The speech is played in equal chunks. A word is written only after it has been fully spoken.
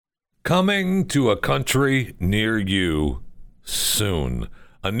Coming to a country near you soon.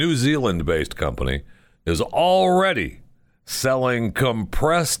 A New Zealand-based company is already selling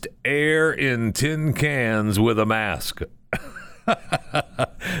compressed air in tin cans with a mask.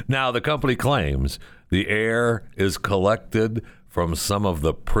 Now, the company claims the air is collected from some of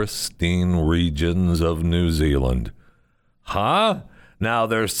the pristine regions of New Zealand. Huh? Now,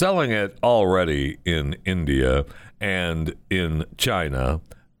 they're selling it already in India and in China.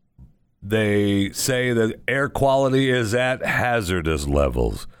 They say that air quality is at hazardous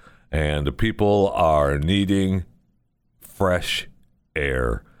levels, and people are needing fresh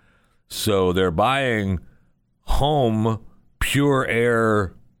air. So they're buying home pure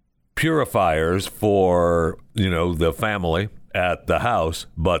air purifiers for, the family at the house,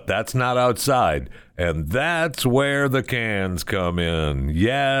 but that's not outside. And that's where the cans come in.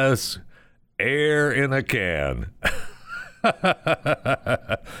 Yes, air in a can.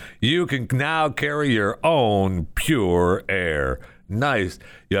 You can now carry your own pure air. Nice.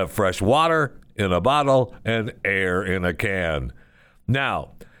 You have fresh water in a bottle and air in a can.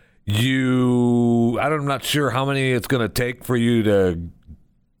 Now, I'm not sure how many it's going to take for you to,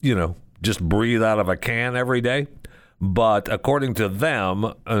 just breathe out of a can every day. But according to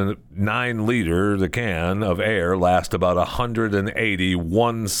them, 9 liter, the can of air lasts about 180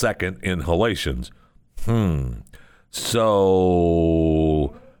 1-second inhalations.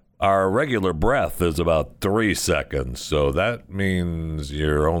 So our regular breath is about 3 seconds. So that means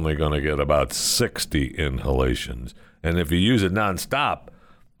you're only going to get about 60 inhalations. And if you use it nonstop,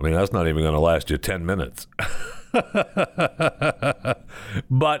 that's not even going to last you 10 minutes.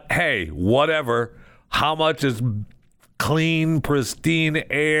 But hey, whatever. How much is clean, pristine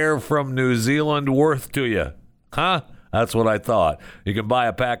air from New Zealand worth to you? Huh? That's what I thought. You can buy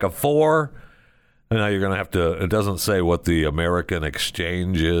a pack of 4. And now you're going to have to, it doesn't say what the American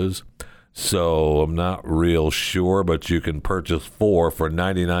exchange is, so I'm not real sure, but you can purchase 4 for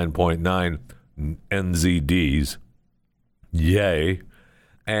 99.9 NZDs. Yay.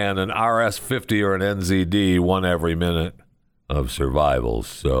 And an RS50 or an NZD, 1 every minute of survival.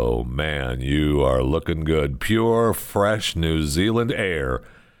 So, man, you are looking good. Pure, fresh New Zealand air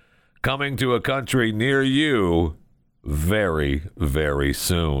coming to a country near you very, very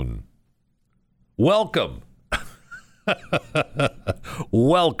soon. Welcome.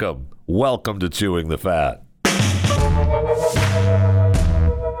 Welcome to Chewing the Fat.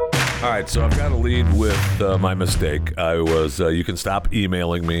 All right, so I've got to lead with my mistake. You can stop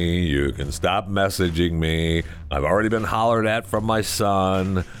emailing me. You can stop messaging me. I've already been hollered at from my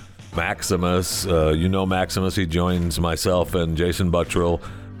son, Maximus. Maximus. He joins myself and Jason Buttrill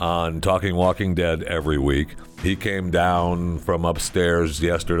on Talking Walking Dead every week. He came down from upstairs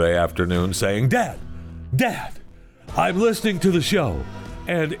yesterday afternoon saying, Dad, I'm listening to the show,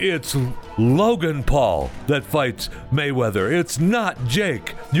 and it's Logan Paul that fights Mayweather. It's not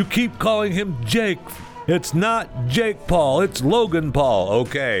Jake. You keep calling him Jake. It's not Jake Paul. It's Logan Paul.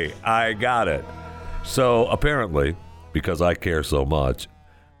 Okay, I got it. So apparently, because I care so much,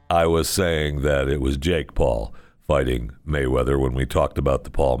 I was saying that it was Jake Paul fighting Mayweather when we talked about the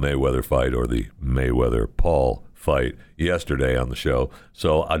Paul Mayweather fight, or the Mayweather-Paul fight yesterday on the show.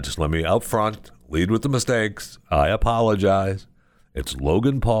 So let me out front lead with the mistakes. I apologize. It's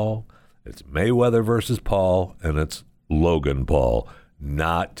Logan Paul. It's Mayweather versus Paul, and it's Logan Paul,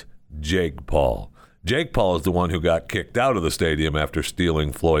 not Jake Paul. Jake Paul is the one who got kicked out of the stadium after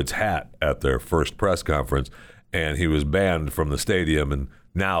stealing Floyd's hat at their first press conference, and he was banned from the stadium. And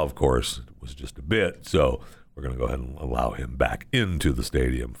now, of course, it was just a bit, so we're going to go ahead and allow him back into the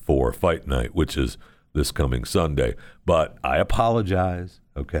stadium for fight night, which is this coming Sunday. But I apologize,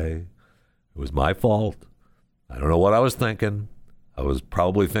 okay? It was my fault. I don't know what I was thinking. I was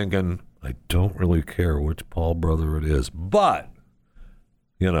probably thinking, I don't really care which Paul brother it is. But,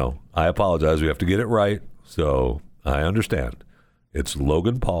 I apologize. We have to get it right. So I understand. It's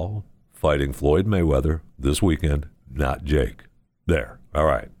Logan Paul fighting Floyd Mayweather this weekend, not Jake. There. All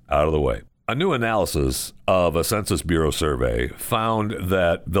right. Out of the way. A new analysis of a Census Bureau survey found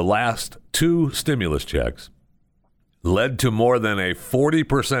that the last 2 stimulus checks led to more than a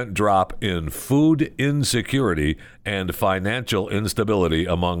 40% drop in food insecurity and financial instability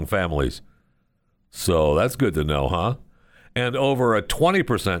among families. So that's good to know, huh? And over a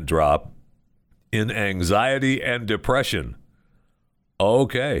 20% drop in anxiety and depression.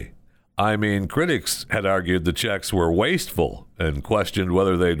 Okay. Critics had argued the checks were wasteful and questioned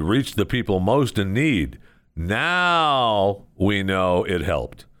whether they'd reached the people most in need. Now we know it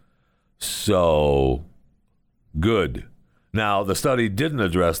helped. So, good. Now, the study didn't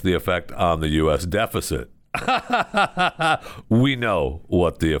address the effect on the U.S. deficit We know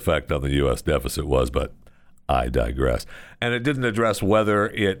what the effect on the U.S. deficit was, but I digress. And it didn't address whether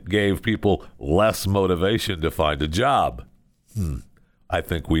it gave people less motivation to find a job. I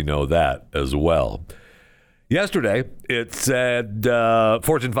think we know that as well. Yesterday, it said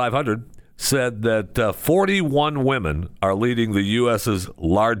Fortune 500 said that 41 women are leading the U.S.'s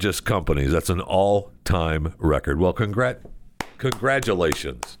largest companies. That's an all-time record. Well,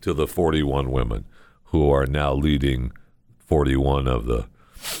 congratulations to the 41 women who are now leading 41 of the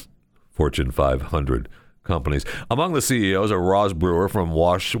Fortune 500 companies. Among the CEOs are Roz Brewer from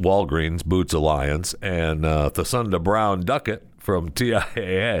Walgreens Boots Alliance and Thasunda Brown Duckett from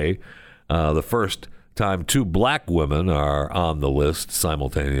TIAA. The first time two black women are on the list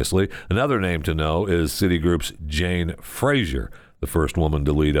simultaneously. Another name to know is Citigroup's Jane Fraser, the first woman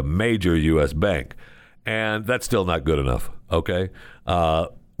to lead a major U.S. bank. And that's still not good enough, okay?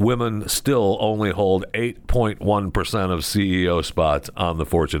 Women still only hold 8.1% of CEO spots on the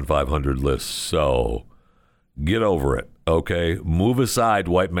Fortune 500 list. So get over it, okay? Move aside,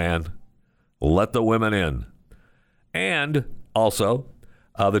 white man. Let the women in. And also,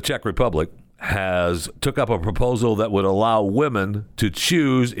 the Czech Republic took up a proposal that would allow women to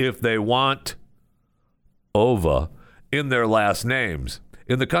choose if they want ova in their last names.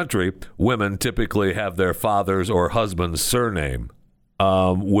 In the country, women typically have their father's or husband's surname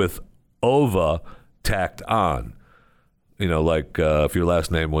with ova tacked on. You know, like if your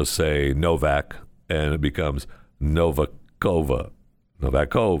last name was, say, Novak, and it becomes Novakova.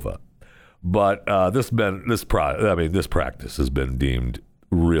 But this practice has been deemed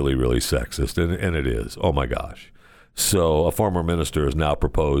really, really sexist, and it is. Oh my gosh! So a former minister has now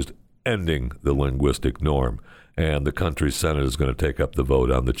proposed ending the linguistic norm, and the country's Senate is going to take up the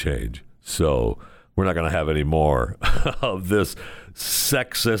vote on the change. So we're not going to have any more of this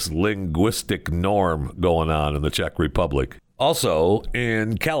sexist linguistic norm going on in the Czech Republic. Also,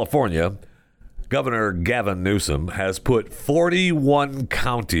 in California, Governor Gavin Newsom has put 41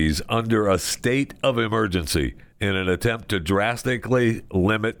 counties under a state of emergency in an attempt to drastically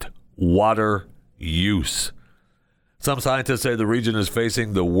limit water use. Some scientists say the region is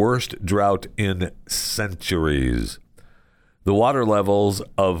facing the worst drought in centuries. The water levels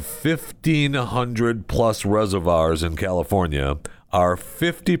of 1,500 plus reservoirs in California are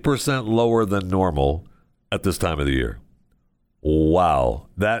 50% lower than normal at this time of the year. Wow.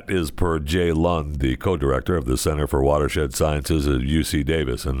 That is per Jay Lund, the co-director of the Center for Watershed Sciences at UC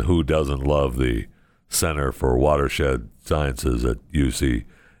Davis. And who doesn't love the Center for Watershed Sciences at UC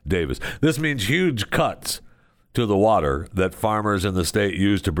Davis? This means huge cuts to the water that farmers in the state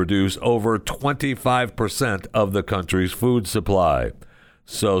use to produce over 25% of the country's food supply.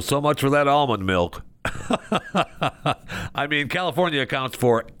 So much for that almond milk. I mean, California accounts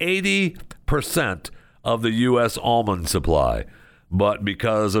for 80% of the U.S. almond supply. But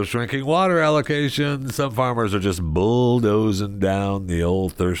because of shrinking water allocation, some farmers are just bulldozing down the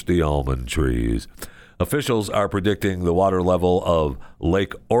old thirsty almond trees. Officials are predicting the water level of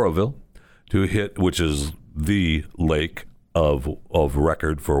Lake Oroville to hit, which is the lake of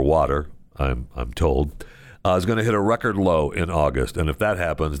record for water, I'm told, is going to hit a record low in August. And if that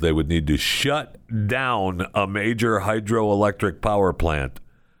happens, they would need to shut down a major hydroelectric power plant.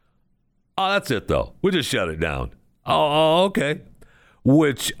 Oh, that's it, though. We just shut it down. Oh, okay.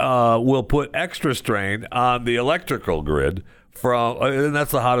 Which will put extra strain on the electrical grid and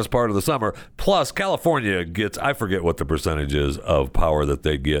that's the hottest part of the summer. Plus, California gets, I forget what the percentage is of power that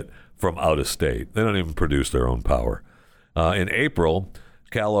they get from out of state. They don't even produce their own power. In April,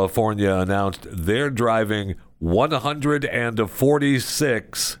 California announced they're driving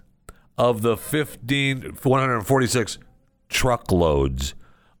 146 of the 146 truckloads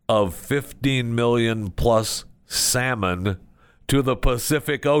of 15 million plus salmon to the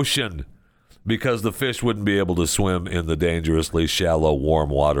Pacific Ocean because the fish wouldn't be able to swim in the dangerously shallow, warm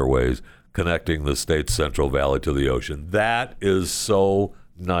waterways connecting the state's Central Valley to the ocean. That is so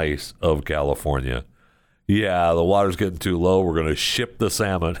nice of California. Yeah, the water's getting too low. We're going to ship the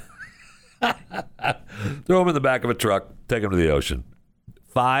salmon. Throw them in the back of a truck, take them to the ocean.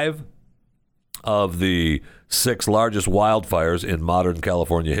 5 of the 6 largest wildfires in modern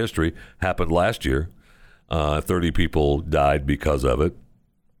California history happened last year. 30 people died because of it.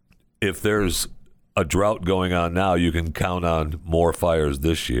 If there's a drought going on now, you can count on more fires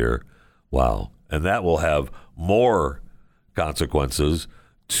this year. Wow. And that will have more consequences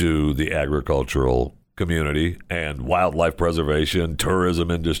to the agricultural community and wildlife preservation,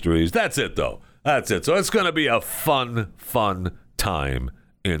 tourism industries. That's it, though. That's it. So it's going to be a fun time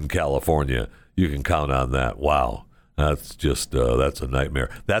in California. You can count on that. Wow. That's just, that's a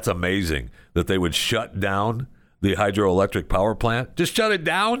nightmare. That's amazing that they would shut down the hydroelectric power plant. Just shut it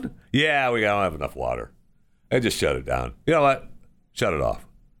down? Yeah, we don't have enough water. They just shut it down. You know what? Shut it off.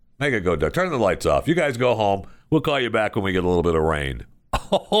 Make it go dark. Turn the lights off. You guys go home. We'll call you back when we get a little bit of rain.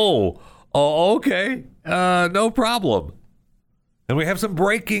 Oh, okay. No problem. And we have some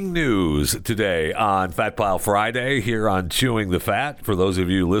breaking news today on Fat Pile Friday here on Chewing the Fat. For those of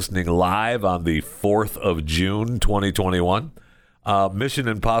you listening live on the 4th of June, 2021, Mission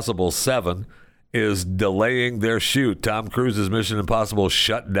Impossible 7 is delaying their shoot. Tom Cruise's Mission Impossible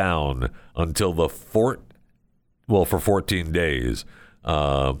shut down until for 14 days.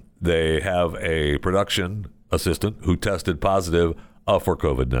 They have a production assistant who tested positive for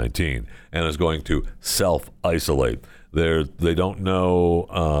COVID-19 and is going to self-isolate. They don't know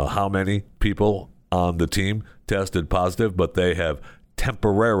how many people on the team tested positive, but they have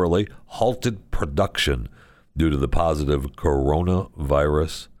temporarily halted production due to the positive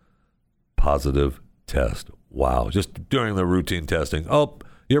coronavirus positive test. Wow. Just during the routine testing. Oh,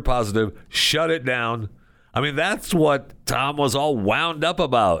 you're positive. Shut it down. I mean, that's what Tom was all wound up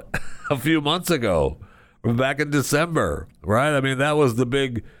about a few months ago, back in December, right? I mean, that was the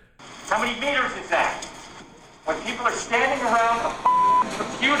big... How many meters is that? When people are standing around a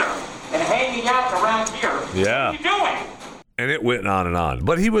computer and hanging out around here, yeah. What are you doing? And it went on and on.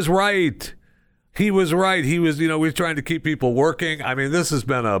 But he was right. He was right. He was, trying to keep people working. I mean, this has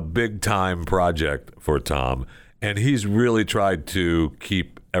been a big-time project for Tom, and he's really tried to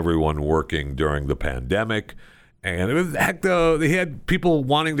keep everyone working during the pandemic. And he had people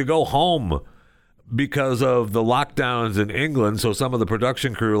wanting to go home because of the lockdowns in England. So some of the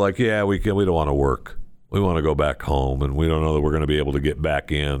production crew we don't want to work. We want to go back home, and we don't know that we're going to be able to get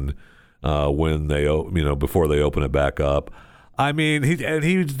back in when they, before they open it back up. I mean,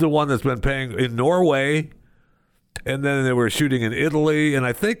 he's the one that's been paying in Norway, and then they were shooting in Italy, and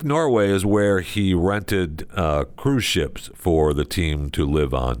I think Norway is where he rented cruise ships for the team to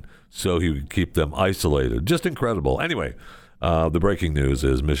live on, so he would keep them isolated. Just incredible. Anyway, the breaking news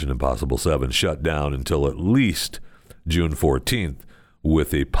is Mission Impossible 7 shut down until at least June 14th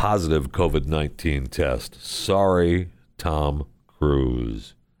with a positive COVID-19 test. Sorry, Tom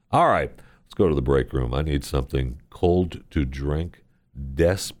Cruise. All right, let's go to the break room. I need something cold to drink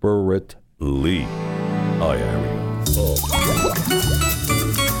desperately. Oh, yeah, here we go. Oh.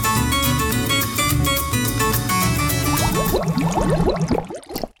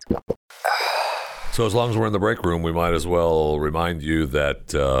 So as long as we're in the break room, we might as well remind you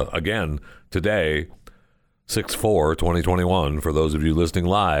that, again, today, 6/4/2021, for those of you listening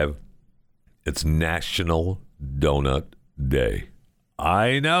live, it's National Donut Day.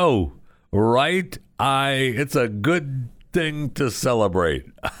 I know, right? It's a good thing to celebrate.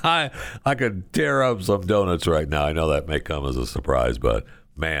 I could tear up some donuts right now. I know that may come as a surprise, but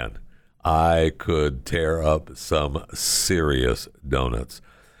man, I could tear up some serious donuts.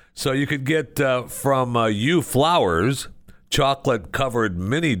 So you could get from U Flowers chocolate-covered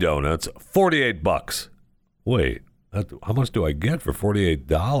mini donuts, $48. Wait, how much do I get for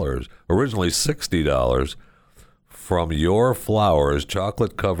 $48? Originally $60. From Your Flowers,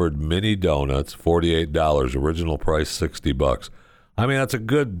 chocolate-covered mini donuts, $48. Original price, $60. I mean, that's a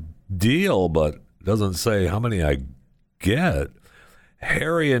good deal, but it doesn't say how many I get.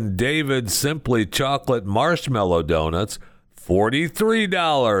 Harry and David Simply Chocolate Marshmallow Donuts,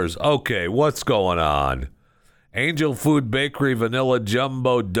 $43. Okay, what's going on? Angel Food Bakery Vanilla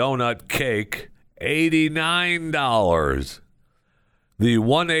Jumbo Donut Cake, $89. The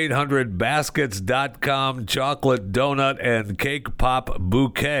 1-800-Baskets.com Chocolate Donut and Cake Pop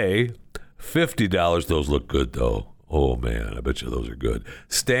Bouquet, $50. Those look good, though. Oh, man, I bet you those are good.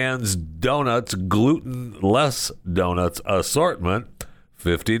 Stan's Donuts Gluten-Less Donuts Assortment,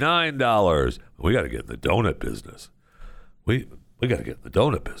 $59. We got to get in the donut business. We got to get in the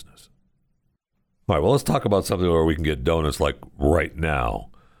donut business. All right, well, let's talk about something where we can get donuts like right now.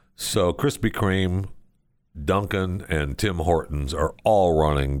 So Krispy Kreme, Dunkin', and Tim Hortons are all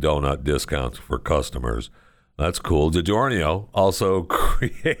running donut discounts for customers. That's cool. DiGiorno also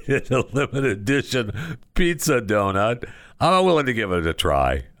created a limited edition pizza donut. I'm willing to give it a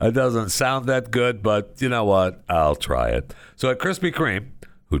try. It doesn't sound that good, but you know what? I'll try it. So at Krispy Kreme,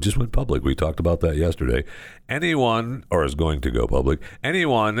 who just went public, we talked about that yesterday, anyone, or is going to go public,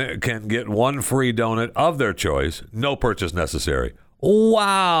 anyone can get one free donut of their choice, no purchase necessary.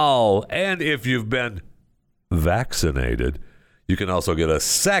 Wow! And if you've been vaccinated, you can also get a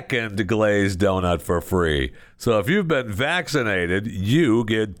second glazed donut for free. So if you've been vaccinated, you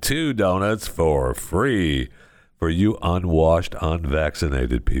get 2 donuts for free. For you unwashed,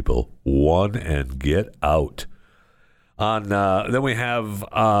 unvaccinated people, one and get out. Then we have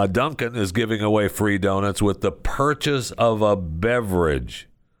Dunkin' is giving away free donuts with the purchase of a beverage.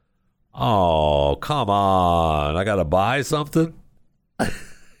 Oh, come on. I got to buy something? That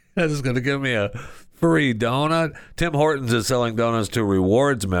is going to give me a free donut? Tim Hortons is selling donuts to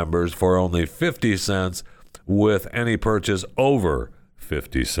rewards members for only 50 cents with any purchase over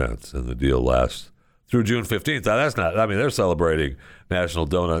 50 cents. And the deal lasts through June 15th. Now, that's not, I mean, they're celebrating National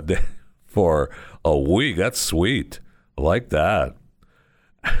Donut Day for a week. That's sweet. I like that.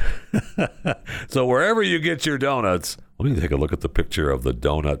 So wherever you get your donuts, let me take a look at the picture of the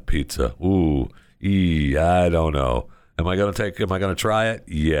donut pizza. Ooh, I don't know. Am I going to try it?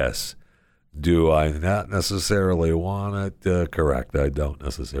 Yes. Do I not necessarily want it? Correct. I don't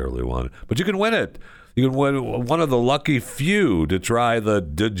necessarily want it. But you can win it. You can win one of the lucky few to try the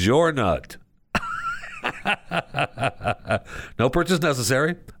DiGiornut. No purchase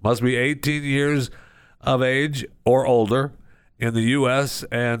necessary. Must be 18 years of age or older in the U.S.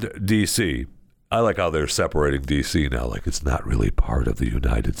 and D.C. I like how they're separating D.C. now, like it's not really part of the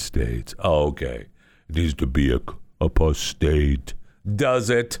United States. Oh, okay. It needs to be a state. Does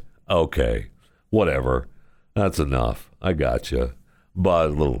it? Okay. Whatever. That's enough. I gotcha.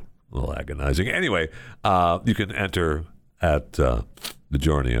 But a little agonizing. Anyway, you can enter at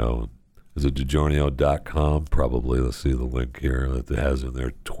DiGiorno. Is it DiGiorno.com? Probably. Let's see the link here that it has in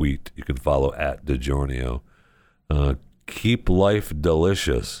their tweet. You can follow at DiGiorno. Keep life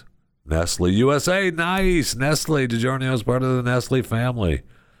delicious. Nestle USA. Nice. Nestle. DiGiorno is part of the Nestle family.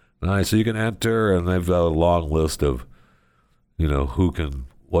 Nice. So you can enter, and they've got a long list of,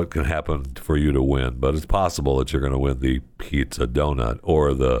 what can happen for you to win. But it's possible that you're going to win the pizza donut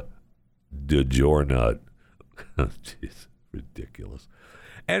or the DiGiornut. Jeez, ridiculous.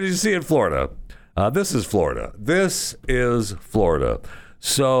 And as you see in Florida, this is Florida.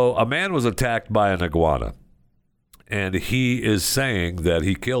 So a man was attacked by an iguana, and he is saying that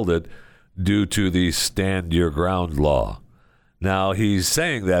he killed it due to the stand your ground law. Now, he's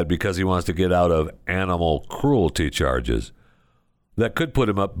saying that because he wants to get out of animal cruelty charges that could put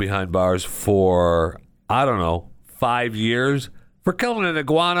him up behind bars for, 5 years for killing an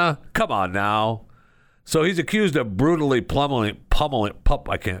iguana. Come on now. So he's accused of brutally pummeling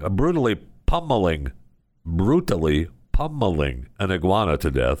an iguana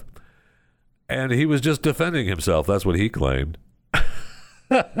to death. And he was just defending himself. That's what he claimed.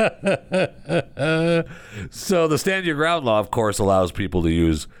 So the stand your ground law, of course, allows people to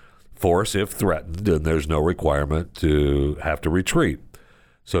use force if threatened, and there's no requirement to have to retreat.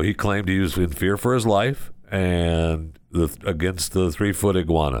 So he claimed he was in fear for his life and against the 3-foot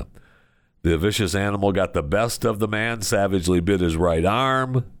iguana. The vicious animal got the best of the man, savagely bit his right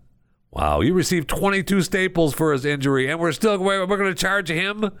arm. Wow, he received 22 staples for his injury, and we're going to charge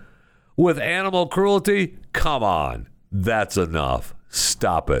him with animal cruelty? Come on, that's enough.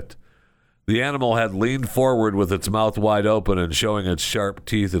 Stop it. The animal had leaned forward with its mouth wide open and showing its sharp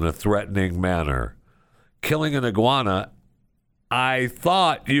teeth in a threatening manner. Killing an iguana, I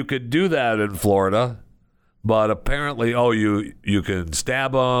thought you could do that in Florida. But apparently, you can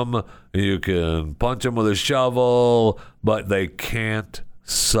stab them, you can punch them with a shovel, but they can't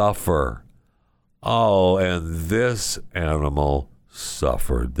suffer. Oh, and this animal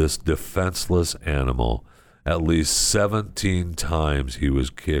suffered. This defenseless animal, at least 17 times he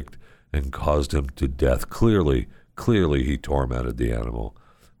was kicked and caused him to death. Clearly he tormented the animal,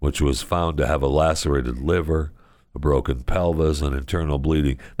 which was found to have a lacerated liver, a broken pelvis, and internal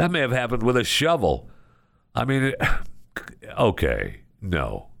bleeding. That may have happened with a shovel. I mean, okay,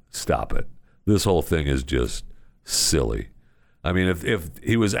 no, stop it. This whole thing is just silly. I mean, if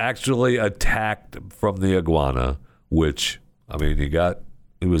he was actually attacked from the iguana, which, I mean, he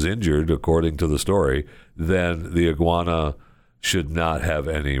was injured according to the story, then the iguana should not have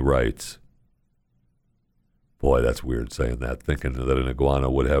any rights. Boy, that's weird saying that, thinking that an iguana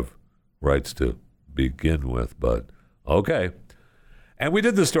would have rights to begin with, but okay. And we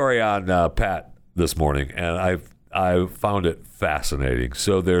did the story on Pat this morning, and I found it fascinating.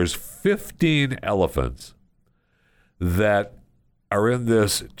 So there's 15 elephants that are in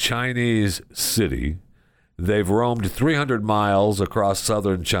this Chinese city. They've roamed 300 miles across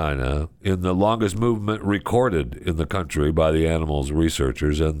southern China in the longest movement recorded in the country by the animals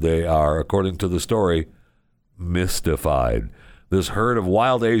researchers, and they are, according to the story, mystified. This herd of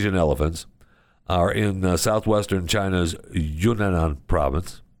wild Asian elephants are in southwestern China's Yunnan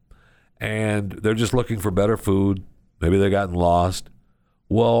province, and they're just looking for better food. Maybe they've gotten lost.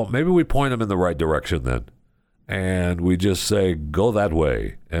 Well, maybe we point them in the right direction then. And we just say, go that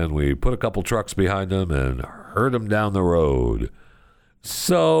way. And we put a couple trucks behind them and herd them down the road.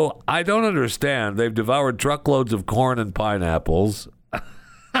 So I don't understand. They've devoured truckloads of corn and pineapples.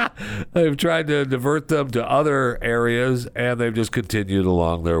 They've tried to divert them to other areas, and they've just continued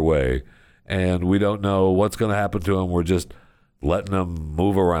along their way. And we don't know what's going to happen to them. We're just letting them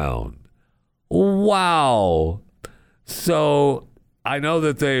move around. Wow. So I know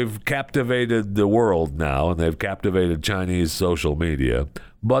that they've captivated the world now, and they've captivated Chinese social media,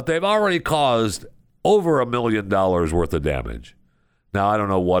 but they've already caused over $1 million worth of damage. Now, I don't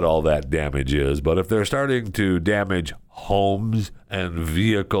know what all that damage is, but if they're starting to damage homes and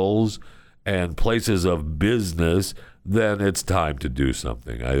vehicles and places of business, then it's time to do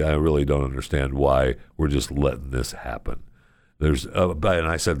something. I really don't understand why we're just letting this happen. And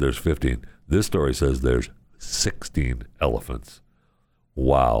I said there's 15. This story says there's 16 elephants.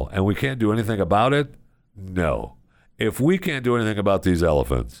 Wow. And we can't do anything about it? No. If we can't do anything about these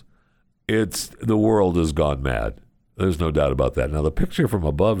elephants, the world has gone mad. There's no doubt about that. Now, the picture from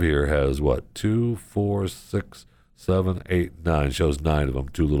above here has, 2, 4, 6, 7, 8, 9. Shows 9 of them,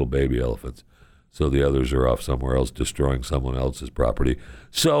 2 little baby elephants. So the others are off somewhere else destroying someone else's property.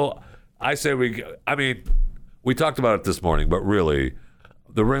 So I say we talked about it this morning, but really,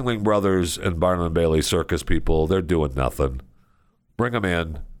 the Ringling Brothers and Barnum & Bailey circus people, they're doing nothing. Bring them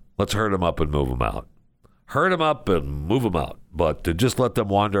in. Let's herd them up and move them out. Herd them up and move them out. But to just let them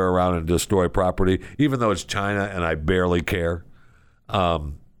wander around and destroy property, even though it's China and I barely care,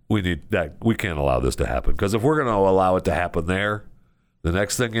 we can't allow this to happen. Because if we're going to allow it to happen there, the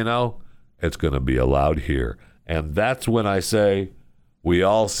next thing you know, it's going to be allowed here. And that's when we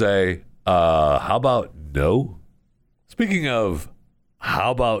all say, how about no? Speaking of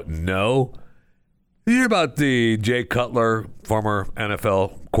how about no, you hear about the Jay Cutler, former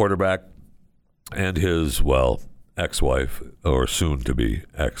NFL quarterback, and his, ex-wife, or soon-to-be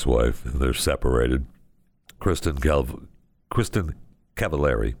ex-wife. They're separated. Kristen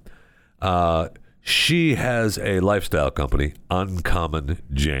Cavallari. She has a lifestyle company, Uncommon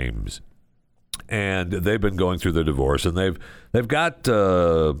James. And they've been going through the divorce, and they've got,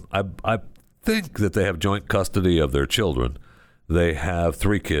 I think that they have joint custody of their children. They have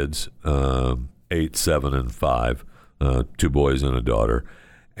 3 kids, 8, 7, and 5, 2 boys and a daughter.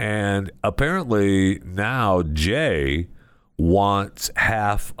 And apparently now Jay wants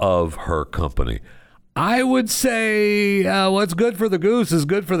half of her company. I would say what's good for the goose is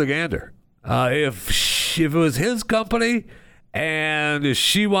good for the gander. If it was his company and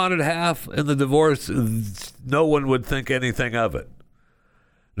she wanted half in the divorce, no one would think anything of it.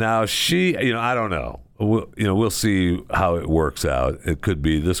 Now I don't know. We'll see how it works out.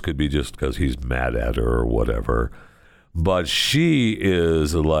 This could be just because he's mad at her or whatever. But she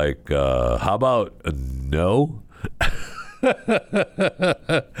is like, how about no?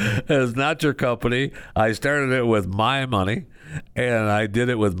 It's not your company. I started it with my money, and I did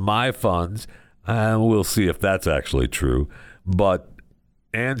it with my funds. And we'll see if that's actually true.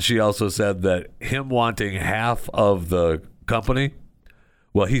 And she also said that him wanting half of the company,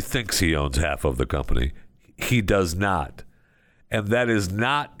 he thinks he owns half of the company. He does not. And that is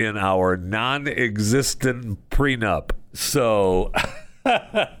not in our non-existent prenup. So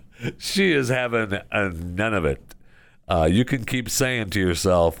she is having none of it. You can keep saying to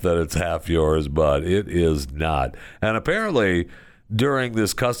yourself that it's half yours, but it is not. And apparently, during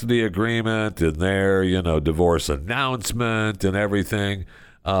this custody agreement and their, divorce announcement and everything,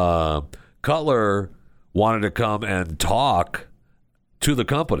 Cutler wanted to come and talk to the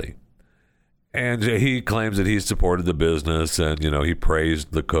company. And he claims that he supported the business, and, he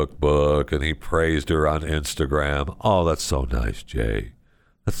praised the cookbook, and he praised her on Instagram. Oh, that's so nice, Jay.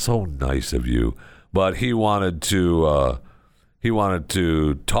 That's so nice of you. But he wanted to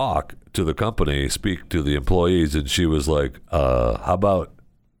talk to the company, speak to the employees, and she was like, how about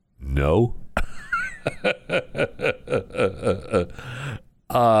no?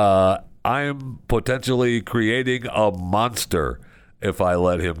 I'm potentially creating a monster if I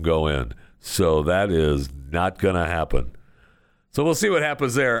let him go in. So that is not going to happen. So we'll see what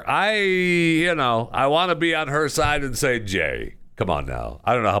happens there. I want to be on her side and say, Jay, come on now.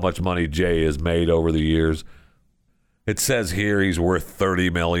 I don't know how much money Jay has made over the years. It says here he's worth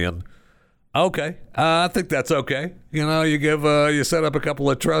 $30 million. Okay. I think that's okay. You set up a couple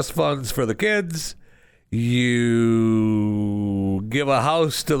of trust funds for the kids. You give a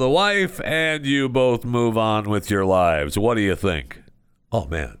house to the wife, and you both move on with your lives. What do you think? Oh,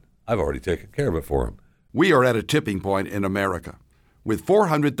 man. I've already taken care of it for him. We are at a tipping point in America. With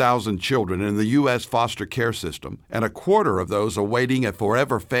 400,000 children in the U.S. foster care system and a quarter of those awaiting a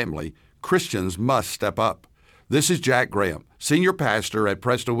forever family, Christians must step up. This is Jack Graham, Senior Pastor at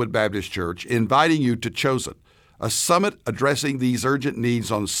Prestonwood Baptist Church, inviting you to Chosen, a summit addressing these urgent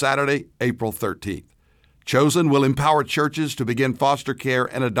needs on Saturday, April 13th. Chosen will empower churches to begin foster care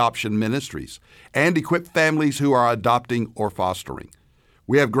and adoption ministries and equip families who are adopting or fostering.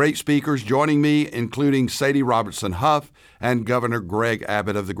 We have great speakers joining me, including Sadie Robertson Huff and Governor Greg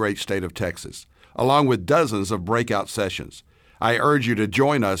Abbott of the great state of Texas, along with dozens of breakout sessions. I urge you to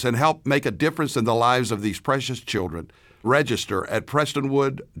join us and help make a difference in the lives of these precious children. Register at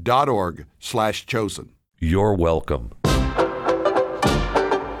prestonwood.org/chosen. You're welcome.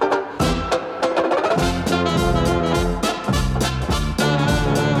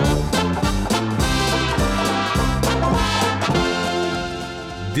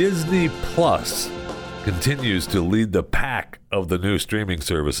 Disney Plus continues to lead the pack of the new streaming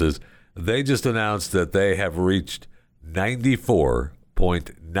services. They just announced that they have reached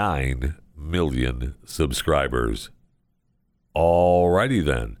 94.9 million subscribers. Alrighty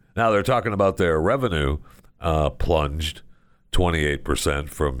then. Now they're talking about their revenue plunged 28%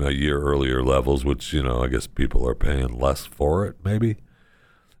 from a year earlier levels, which, I guess people are paying less for it, maybe.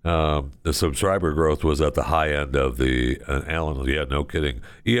 The subscriber growth was at the high end of the Alan. Yeah, no kidding.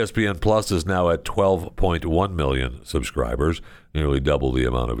 ESPN Plus is now at 12.1 million subscribers, nearly double the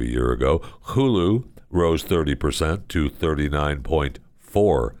amount of a year ago. Hulu rose 30% to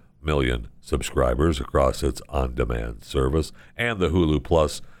 39.4 million subscribers across its on-demand service, and the Hulu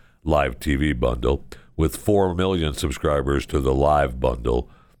Plus live TV bundle. With 4 million subscribers to the live bundle,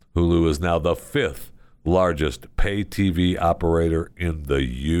 Hulu is now the fifth largest pay TV operator in the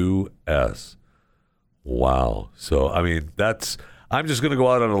U.S. Wow. So, I'm just going to go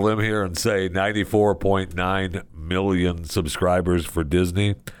out on a limb here and say 94.9 million subscribers for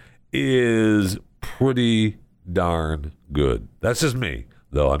Disney is pretty darn good. That's just me,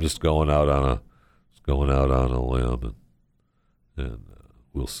 though. I'm just going out on a limb, and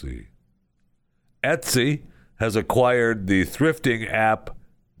we'll see. Etsy has acquired the thrifting app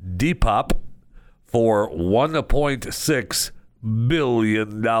Depop for $1.6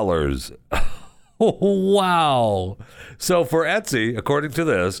 billion. Wow. So for Etsy, according to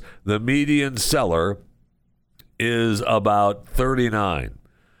this, the median seller is about 39.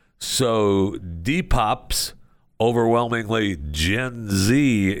 So Depop's overwhelmingly Gen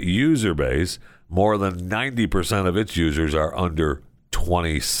Z user base, more than 90% of its users are under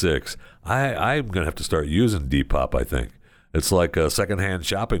 26. I'm going to have to start using Depop, I think. It's like a secondhand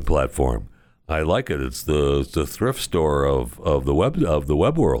shopping platform. I like it. It's the thrift store of the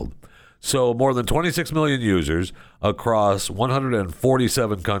web world. So more than 26 million users across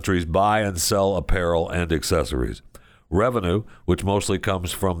 147 countries buy and sell apparel and accessories. Revenue, which mostly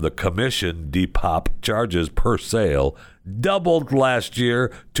comes from the commission Depop charges per sale, doubled last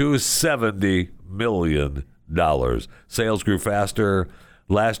year to $70 million. Sales grew faster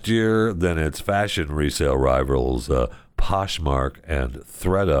last year than its fashion resale rivals, Poshmark and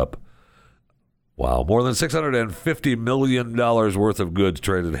ThredUp. Wow, more than $650 million worth of goods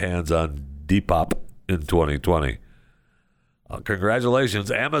traded hands on Depop in 2020.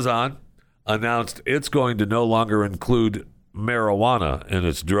 Congratulations. Amazon announced it's going to no longer include marijuana in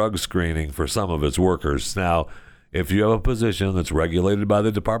its drug screening for some of its workers. Now, if you have a position that's regulated by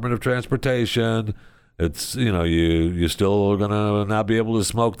the Department of Transportation, it's, you still are going to not be able to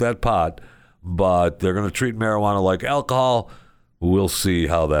smoke that pot, but they're going to treat marijuana like alcohol. We'll see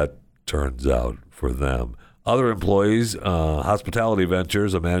how that turns out for them. Other employees, Hospitality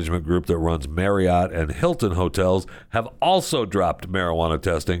Ventures, a management group that runs Marriott and Hilton hotels, have also dropped marijuana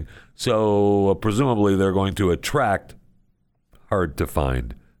testing. So presumably they're going to attract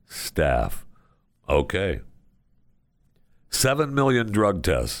hard-to-find staff. Okay. 7 million drug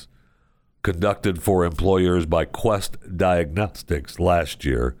tests conducted for employers by Quest Diagnostics last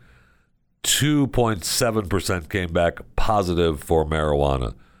year. 2.7% came back positive for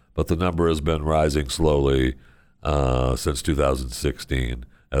marijuana, but the number has been rising slowly since 2016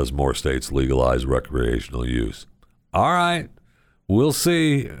 as more states legalize recreational use. All right, we'll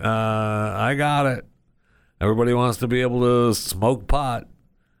see. I got it. Everybody wants to be able to smoke pot.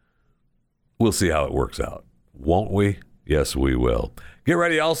 We'll see how it works out, won't we? Yes, we will. Get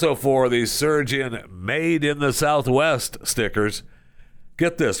ready also for the surge in Made in the Southwest stickers.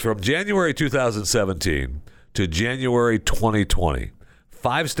 Get this, from January 2017 to January 2020,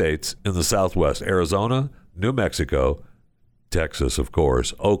 5 states in the Southwest, Arizona, New Mexico, Texas, of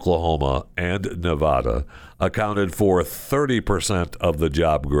course, Oklahoma, and Nevada, accounted for 30% of the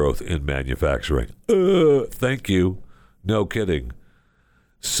job growth in manufacturing. Thank you. No kidding.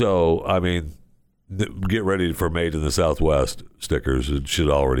 So, get ready for Made in the Southwest stickers. It should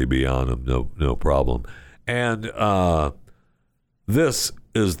already be on them. No problem. And This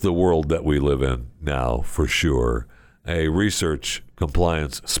is the world that we live in now, for sure. A research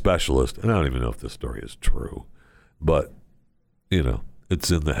compliance specialist, and I don't even know if this story is true, but, it's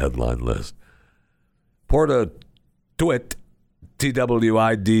in the headline list. Portia Twit,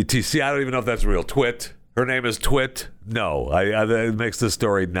 Twidtc. I don't even know if that's real. Twit. Her name is Twit. No, it makes this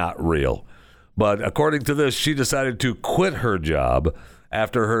story not real. But according to this, she decided to quit her job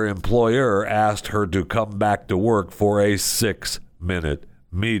after her employer asked her to come back to work for a 6-minute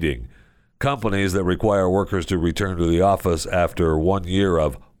meeting. Companies that require workers to return to the office after 1 year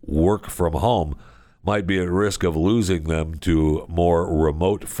of work from home might be at risk of losing them to more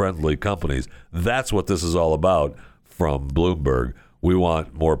remote-friendly companies. That's what this is all about from Bloomberg. We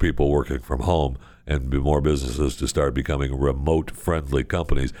want more people working from home and more businesses to start becoming remote-friendly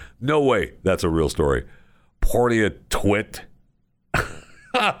companies. No way that's a real story. Portia Twit.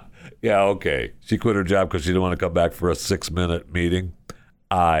 Yeah, okay. She quit her job because she didn't want to come back for a 6-minute meeting.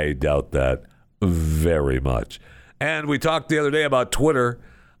 I doubt that very much. And we talked the other day about Twitter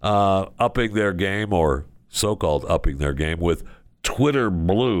upping their game, or so-called upping their game, with Twitter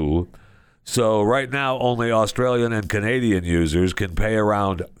Blue. So right now, only Australian and Canadian users can pay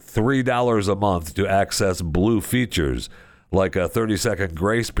around $3 a month to access Blue features, like a 30-second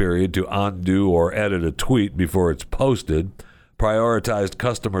grace period to undo or edit a tweet before it's posted, prioritized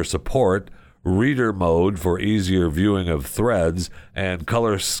customer support, reader mode for easier viewing of threads, and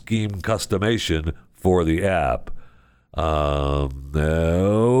color scheme customization for the app.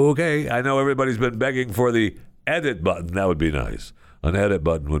 Okay, I know everybody's been begging for the edit button. That would be nice. An edit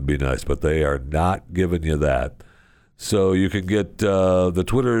button would be nice, but they are not giving you that. So you can get the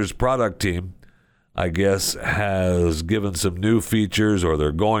Twitter's product team, I guess, has given some new features, or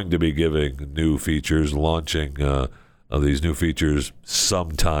they're going to be giving new features, launching these new features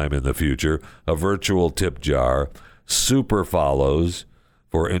sometime in the future. A virtual tip jar, super follows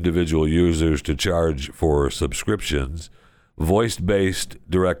for individual users to charge for subscriptions, voice-based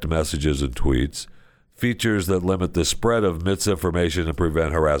direct messages and tweets, features that limit the spread of misinformation and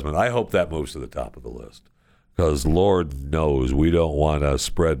prevent harassment. I hope that moves to the top of the list, because Lord knows we don't want to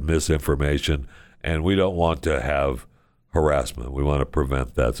spread misinformation, and we don't want to have harassment. We want to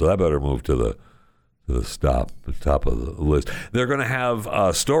prevent that. So that better move to the top of the list. They're going to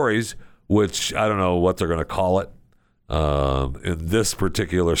have stories, which I don't know what they're going to call it. In this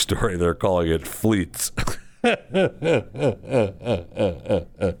particular story, they're calling it fleets. But I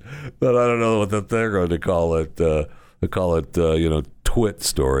don't know what they're going to call it. They call it, twit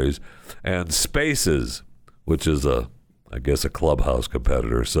stories. And Spaces, which is I guess a Clubhouse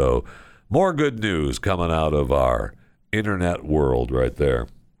competitor. So more good news coming out of our internet world right there.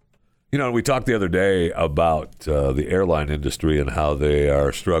 We talked the other day about the airline industry and how they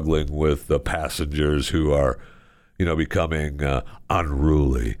are struggling with the passengers who are, becoming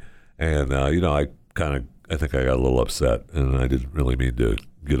unruly. And, I think I got a little upset, and I didn't really mean to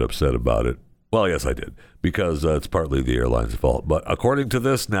get upset about it. Well, yes, I did, because it's partly the airline's fault. But according to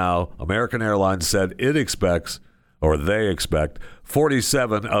this now, American Airlines said they expect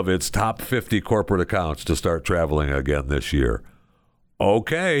 47 of its top 50 corporate accounts to start traveling again this year.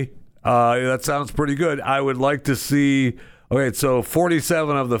 Okay. That sounds pretty good. I would like to see, so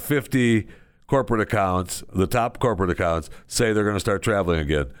 47 of the 50 corporate accounts, the top corporate accounts, say they're going to start traveling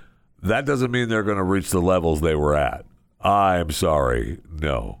again. That doesn't mean they're going to reach the levels they were at. I'm sorry.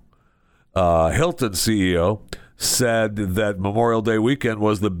 No. Hilton CEO said that Memorial Day weekend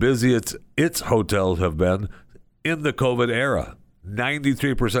was the busiest its hotels have been in the COVID era.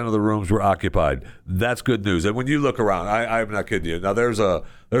 93% of the rooms were occupied. That's good news. And when you look around, I'm not kidding you. Now there's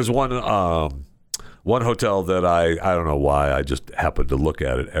one hotel that I don't know why, I just happen to look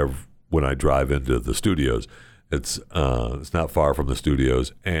at it when I drive into the studios. It's not far from the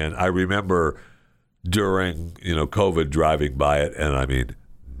studios, and I remember during COVID driving by it, and I mean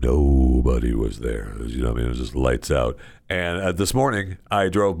nobody was there. It was just lights out. And this morning I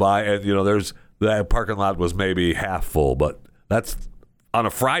drove by, and that parking lot was maybe half full, but that's on a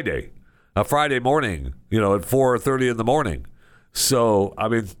Friday morning, at 4:30 in the morning. So,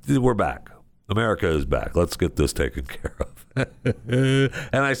 we're back. America is back. Let's get this taken care of. And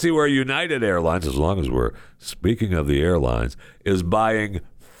I see where United Airlines, as long as we're speaking of the airlines, is buying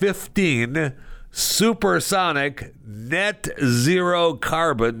 15 supersonic net zero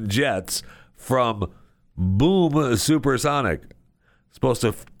carbon jets from Boom Supersonic. Supposed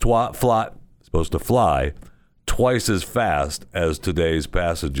to fly twice as fast as today's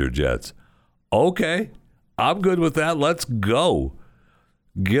passenger jets. Okay, I'm good with that. Let's go.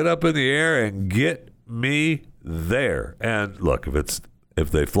 Get up in the air and get me there. And look, if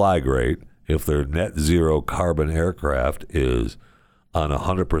they fly great, if their net zero carbon aircraft is on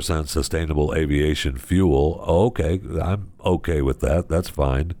 100% sustainable aviation fuel. Okay, I'm okay with that. That's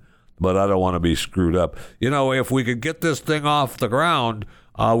fine. But I don't want to be screwed up. If we could get this thing off the ground,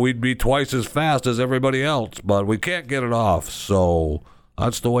 we'd be twice as fast as everybody else. But we can't get it off, so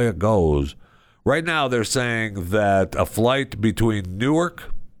that's the way it goes. Right now, they're saying that a flight between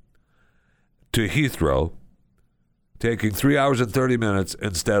Newark to Heathrow taking 3 hours and 30 minutes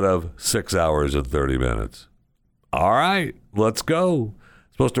instead of 6 hours and 30 minutes. All right, let's go.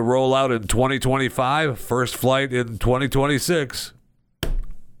 Supposed to roll out in 2025, first flight in 2026.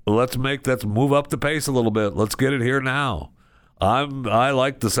 Let's move up the pace a little bit. Let's get it here now. I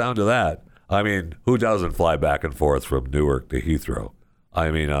like the sound of that. I mean, who doesn't fly back and forth from Newark to Heathrow? I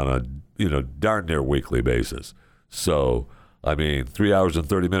mean, on a darn near weekly basis. So, 3 hours and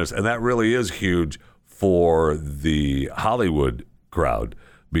 30 minutes. And that really is huge for the Hollywood crowd,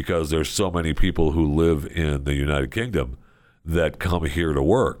 because there's so many people who live in the United Kingdom that come here to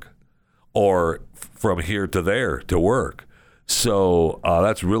work, or from here to there to work. So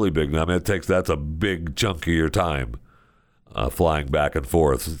that's really big. That's a big chunk of your time flying back and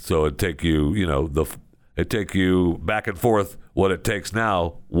forth. So it'd take you, back and forth what it takes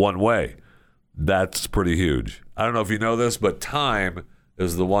now one way. That's pretty huge. I don't know if you know this, but time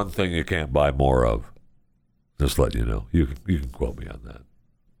is the one thing you can't buy more of. Just let you know. You can quote me on that.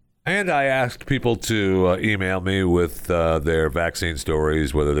 And I asked people to email me with their vaccine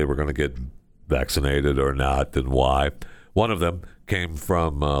stories, whether they were going to get vaccinated or not, and why. One of them came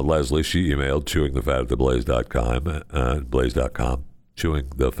from Leslie. She emailed chewingthefat@theblaze.com, blaze.com,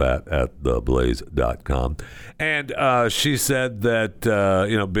 chewingthefat@theblaze.com. And she said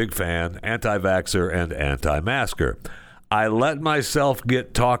that, big fan, anti-vaxxer and anti-masker. I let myself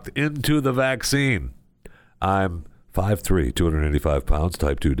get talked into the vaccine. I'm 5'3", 285 pounds,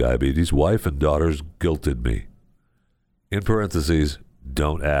 type 2 diabetes. Wife and daughters guilted me. In parentheses,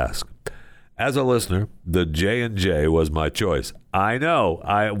 don't ask. As a listener, the J&J was my choice. I know,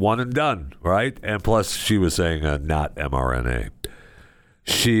 one and done, right? And plus, she was saying not mRNA.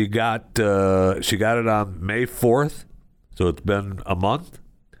 She got it on May 4th, so it's been a month,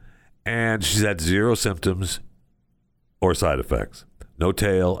 and she's had zero symptoms or side effects. No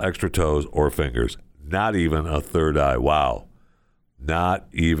tail, extra toes, or fingers. Not even a third eye. Wow. Not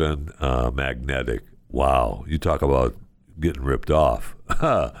even magnetic. Wow. You talk about getting ripped off.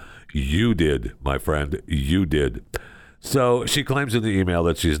 You did, my friend. You did. So she claims in the email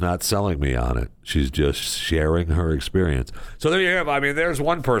that she's not selling me on it. She's just sharing her experience. So there you have. There's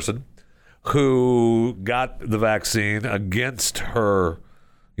one person who got the vaccine against her,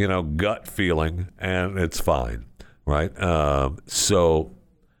 gut feeling, and it's fine, right? So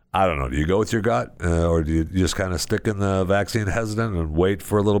I don't know. Do you go with your gut, or do you just kind of stick in the vaccine hesitant and wait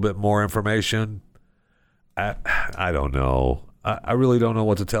for a little bit more information? I don't know. I really don't know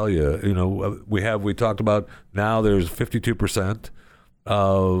what to tell you. We talked about now there's 52%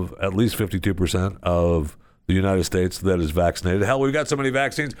 of, at least 52% of the United States that is vaccinated. Hell, we've got so many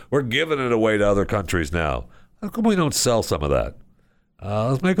vaccines, we're giving it away to other countries now. How come we don't sell some of that?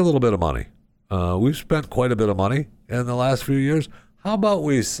 Let's make a little bit of money. We've spent quite a bit of money in the last few years. How about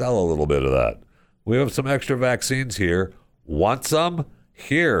we sell a little bit of that? We have some extra vaccines here. Want some?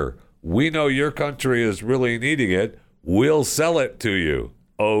 Here. We know your country is really needing it. We'll sell it to you.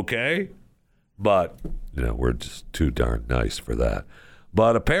 Okay? But, we're just too darn nice for that.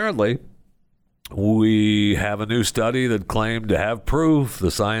 But apparently, we have a new study that claimed to have proof the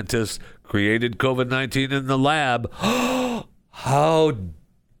scientists created COVID-19 in the lab. How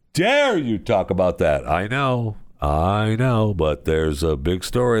dare you talk about that? I know, but there's a big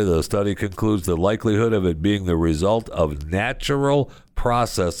story. The study concludes the likelihood of it being the result of natural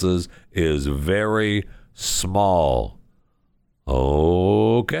processes is very small.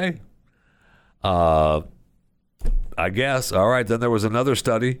 Okay. I guess. All right. Then there was another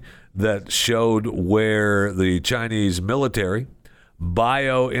study that showed where the Chinese military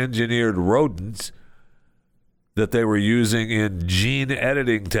bioengineered rodents that they were using in gene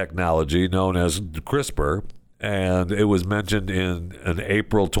editing technology known as CRISPR. And it was mentioned in an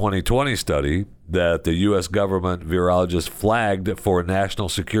April 2020 study that the U.S. government virologist flagged for National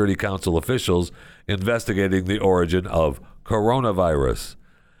Security Council officials investigating the origin of coronavirus.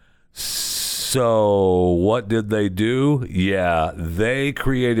 So what did they do? Yeah, they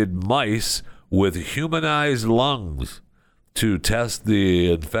created mice with humanized lungs to test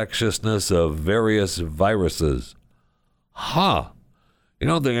the infectiousness of various viruses. You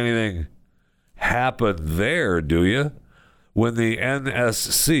don't think anything happened there, do you? When the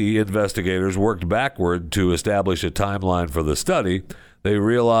NSC investigators worked backward to establish a timeline for the study, they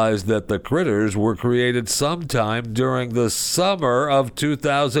realized that the critters were created sometime during the summer of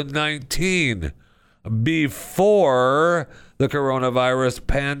 2019, before the coronavirus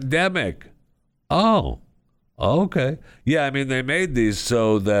pandemic. Oh, okay. Yeah, I mean, they made these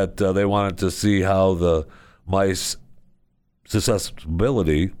so that they wanted to see how the mice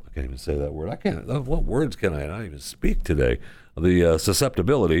susceptibility, I can't even say that word. What words can I not even speak today? The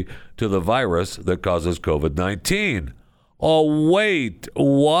susceptibility to the virus that causes COVID-19. Oh, wait,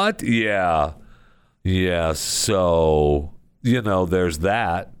 what? Yeah, so, there's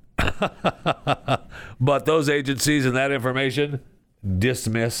that. But those agencies and that information,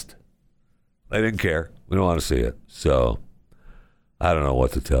 dismissed. They didn't care. We don't want to see it. So, I don't know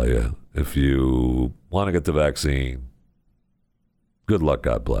what to tell you. If you want to get the vaccine, good luck,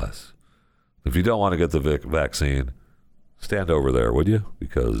 God bless. If you don't want to get the vaccine, stand over there, would you?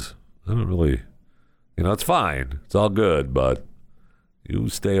 Because I don't really, it's fine. It's all good, but you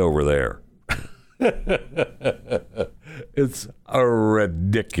stay over there. It's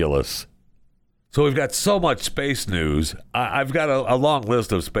ridiculous. So we've got so much space news. I've got a long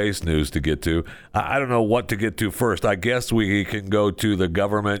list of space news to get to. I don't know what to get to first. I guess we can go to the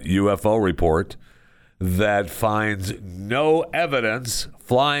government UFO report that finds no evidence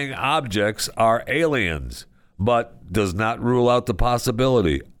flying objects are aliens, but does not rule out the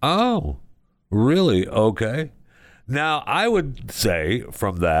possibility. Oh, really? Okay. Now, I would say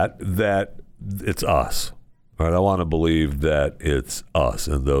from that it's us. Right? I want to believe that it's us,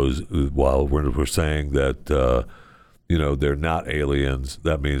 and those, while we're saying that, they're not aliens,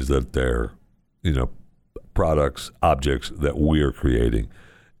 that means that they're, products, objects that we're creating.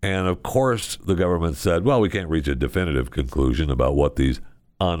 And of course, the government said, well, we can't reach a definitive conclusion about what these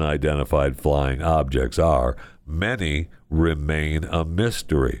unidentified flying objects are. Many remain a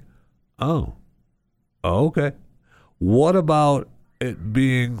mystery. Oh, okay. What about it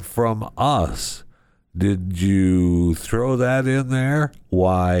being from us? Did you throw that in there?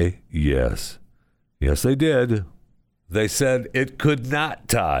 Why, yes. Yes, they did. They said it could not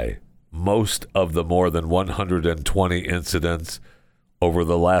tie most of the more than 120 incidents over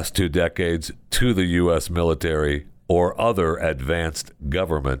the last 2 decades to the U.S. military or other advanced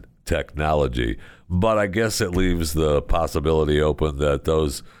government technology. But I guess it leaves the possibility open that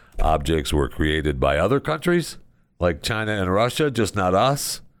those objects were created by other countries, like China and Russia, just not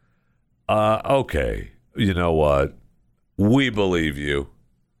us. Okay, you know what? We believe you.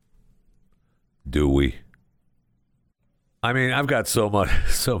 Do we? I mean, I've got so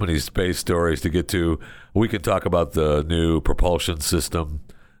many space stories to get to. We could talk about the new propulsion system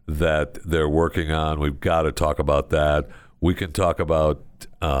that they're working on. We've got to talk about that. We can talk about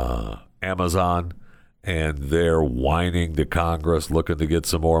Amazon and they're whining to Congress, looking to get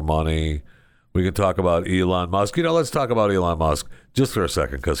some more money. We can talk about Elon Musk. Let's talk about Elon Musk just for a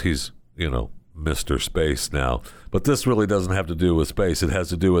second, because he's, Mr. Space now. But this really doesn't have to do with space. It has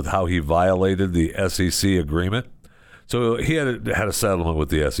to do with how he violated the SEC agreement. So he had a settlement with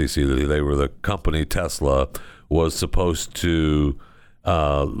the SEC that the company Tesla was supposed to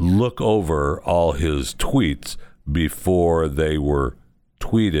look over all his tweets before they were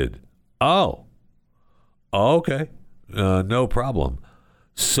tweeted. Oh, okay. No problem.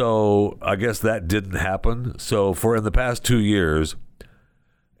 So I guess that didn't happen. So in the past 2 years,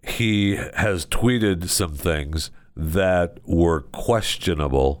 he has tweeted some things that were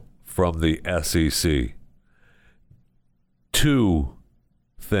questionable from the SEC. 2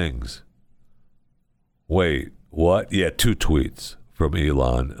 things. Wait, what? Yeah, 2 tweets from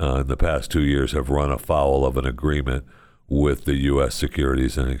Elon in the past 2 years have run afoul of an agreement with the U.S.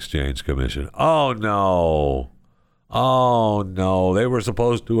 Securities and Exchange Commission. Oh, no. They were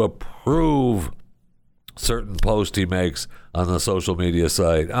supposed to approve certain posts he makes on the social media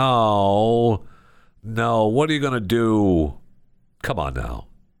site. Oh, no. What are you going to do? Come on now.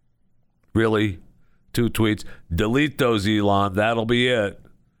 Really? 2 tweets? Delete those, Elon. That'll be it.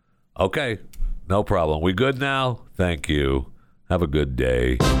 Okay. No problem. We good now? Thank you. Have a good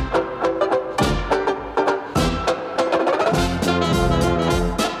day.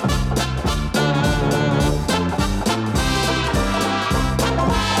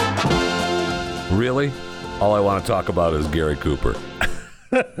 Really? All I want to talk about is Gary Cooper.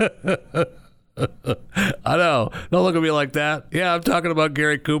 I know. Don't look at me like that. Yeah, I'm talking about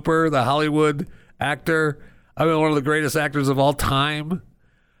Gary Cooper, the Hollywood actor. I mean, one of the greatest actors of all time.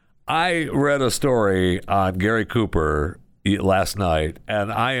 I read a story on Gary Cooper last night,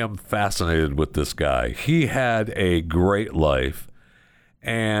 and I am fascinated with this guy. He had a great life,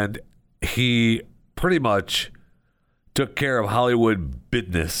 and he pretty much took care of Hollywood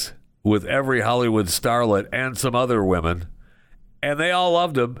business with every Hollywood starlet and some other women, and they all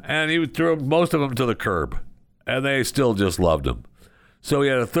loved him, and he threw most of them to the curb, and they still just loved him. So he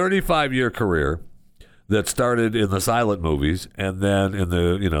had a 35-year career that started in the silent movies and then in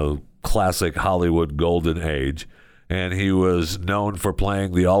the, classic Hollywood golden age, and he was known for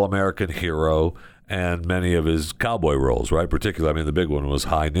playing the all-American hero and many of his cowboy roles, right? Particularly, the big one was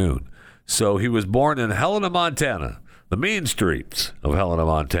High Noon. So he was born in Helena, Montana, the mean streets of Helena,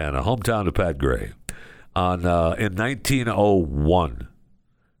 Montana, hometown of Pat Gray, in 1901.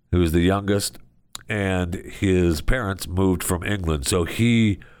 He was the youngest, and his parents moved from England, so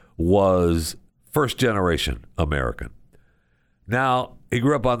he was first-generation American. Now, he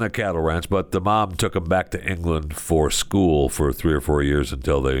grew up on the cattle ranch, but the mom took him back to England for school for 3 or 4 years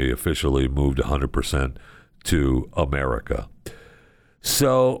until they officially moved 100% to America.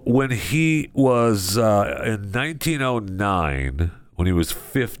 So when he was in 1909, when he was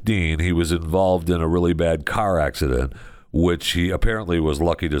 15, he was involved in a really bad car accident, which he apparently was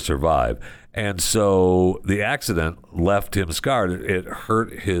lucky to survive. And so the accident left him scarred. It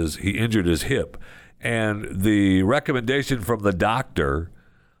hurt he injured his hip. And the recommendation from the doctor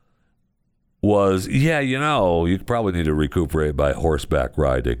was, you probably need to recuperate by horseback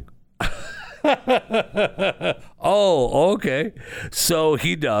riding. Oh, okay. So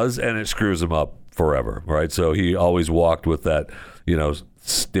he does, and it screws him up forever, right? So he always walked with that,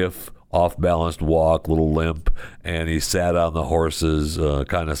 stiff, off-balanced walk, little limp, and he sat on the horses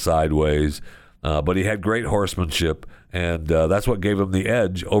kind of sideways. But he had great horsemanship, and that's what gave him the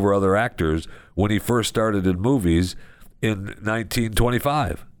edge over other actors when he first started in movies in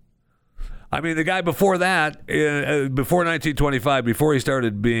 1925. The guy before that, before 1925, before he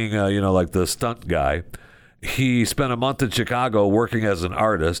started being, like the stunt guy, he spent a month in Chicago working as an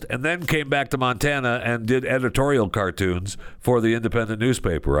artist and then came back to Montana and did editorial cartoons for the independent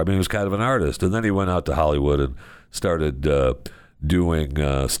newspaper. He was kind of an artist. And then he went out to Hollywood and started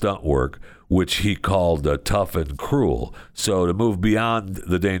doing stunt work, which he called tough and cruel. So to move beyond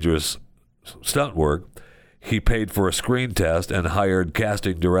the dangerous stunt work, he paid for a screen test and hired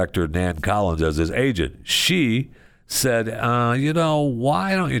casting director Nan Collins as his agent. She said,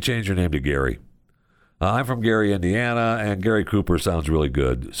 why don't you change your name to Gary? I'm from Gary, Indiana, and Gary Cooper sounds really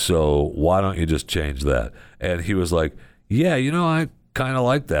good, so why don't you just change that? And he was like, I kind of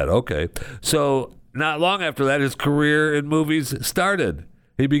like that. Okay. So not long after that, his career in movies started.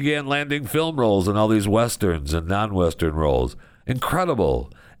 He began landing film roles in all these Westerns and non-Western roles.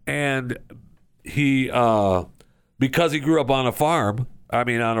 Incredible. And he, because he grew up on a farm, on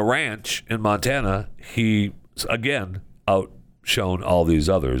a ranch in Montana, he, again, outshone all these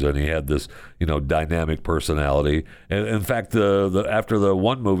others. And he had this, dynamic personality. And in fact, after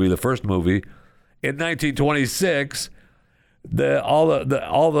the first movie, in 1926, all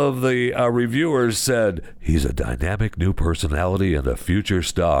of the reviewers said he's a dynamic new personality and a future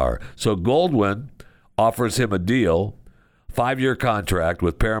star. So Goldwyn offers him a deal, 5-year contract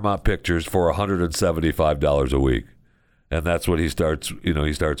with Paramount Pictures for $175 a week, and that's when he starts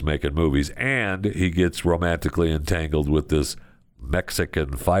making movies, and he gets romantically entangled with this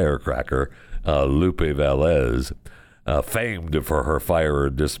Mexican firecracker, Lupe Velez, famed for her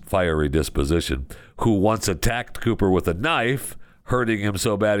fiery disposition, who once attacked Cooper with a knife, hurting him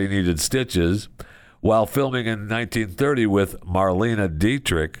so bad he needed stitches, while filming in 1930 with Marlene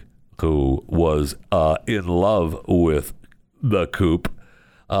Dietrich, who was in love with the Coop.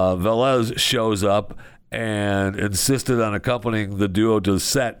 Velez shows up and insisted on accompanying the duo to the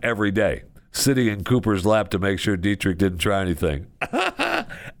set every day, sitting in Cooper's lap to make sure Dietrich didn't try anything.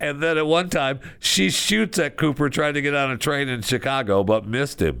 And then at one time, she shoots at Cooper trying to get on a train in Chicago, but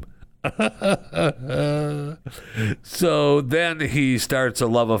missed him. So then he starts a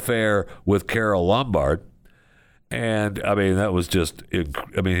love affair with Carole Lombard. And, that was just,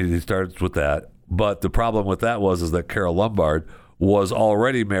 he starts with that. But the problem with that is that Carole Lombard was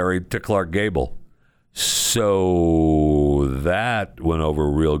already married to Clark Gable. So that went over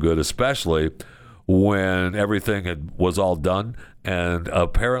real good, especially when everything was all done. And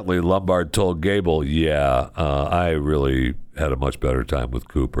apparently Lombard told Gable, I really had a much better time with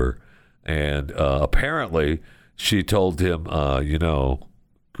Cooper. And apparently she told him,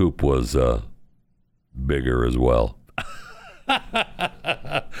 Coop was bigger as well.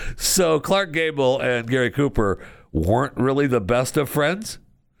 So Clark Gable and Gary Cooper weren't really the best of friends.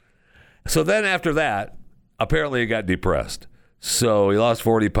 So then after that, apparently he got depressed. So he lost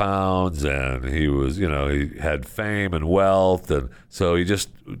 40 pounds and he was, he had fame and wealth. And so he just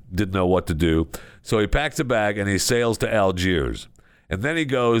didn't know what to do. So he packs a bag and he sails to Algiers. And then he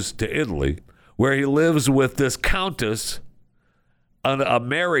goes to Italy, where he lives with this countess, a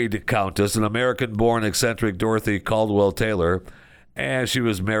married countess, an American-born eccentric Dorothy Caldwell Taylor, and she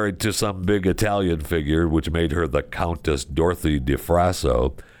was married to some big Italian figure, which made her the Countess Dorothy di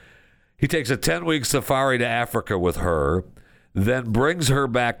Frasso. He takes a 10-week safari to Africa with her, then brings her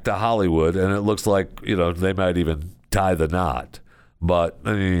back to Hollywood, and it looks like, they might even tie the knot. But,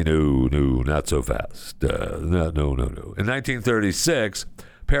 no, not so fast. No. In 1936,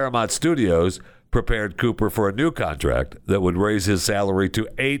 Paramount Studios prepared Cooper for a new contract that would raise his salary to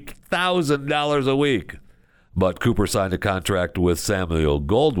 $8,000 a week. But Cooper signed a contract with Samuel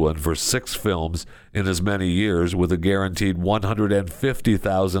Goldwyn for 6 films in as many years with a guaranteed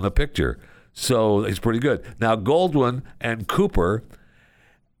 $150,000 a picture. So he's pretty good. Now, Goldwyn and Cooper,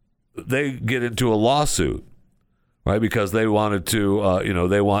 they get into a lawsuit, right? Because they wanted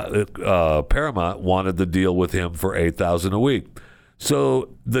to, Paramount wanted the deal with him for $8,000 a week. So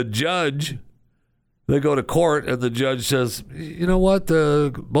the judge, they go to court, and the judge says, you know what?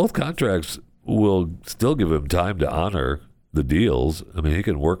 Both contracts will still give him time to honor the deals. I mean, he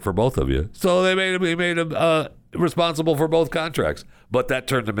can work for both of you. So he made him responsible for both contracts. But that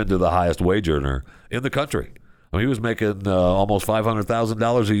turned him into the highest wage earner in the country. I mean, he was making almost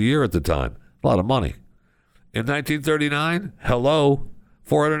 $500,000 a year at the time. A lot of money. In 1939,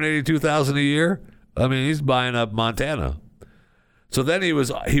 $482,000 a year. I mean, he's buying up Montana. So then he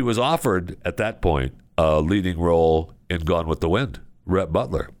was offered at that point a leading role in Gone with the Wind, Rhett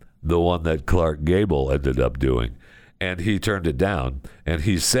Butler, the one that Clark Gable ended up doing. And he turned it down, and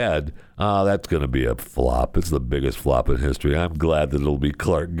he said, that's going to be a flop. It's the biggest flop in history. I'm glad that it'll be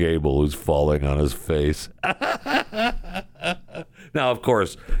Clark Gable who's falling on his face. Now, of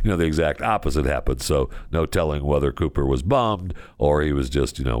course, the exact opposite happened, so no telling whether Cooper was bummed or he was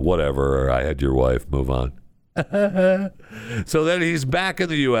just, whatever, I had your wife, move on. So then he's back in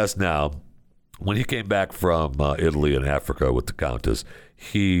the U.S. now. When he came back from Italy and Africa with the Countess,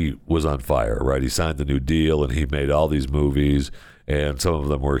 he was on fire, right? He signed the New Deal, and he made all these movies, and some of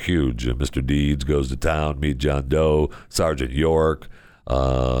them were huge. Mr. Deeds Goes to Town, Meet John Doe, Sergeant York.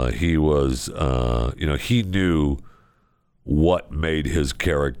 He was, he knew what made his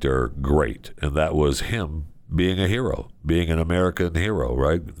character great, and that was him being a hero, being an American hero,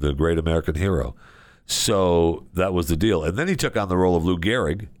 right? The great American hero. So that was the deal. And then he took on the role of Lou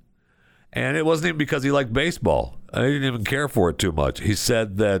Gehrig, and it wasn't even because he liked baseball. I didn't even care for it too much. He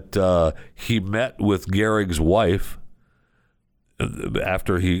said that he met with Gehrig's wife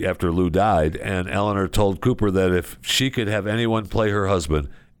after Lou died, and Eleanor told Cooper that if she could have anyone play her husband,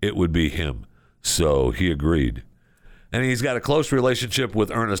 it would be him. So he agreed. And he's got a close relationship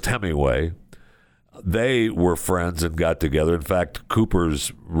with Ernest Hemingway. They were friends and got together. In fact,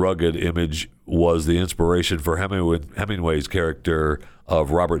 Cooper's rugged image was the inspiration for Hemingway's character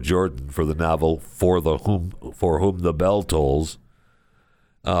of Robert Jordan for the novel For Whom the Bell Tolls.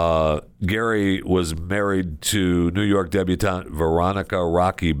 Gehrig was married to New York debutante Veronica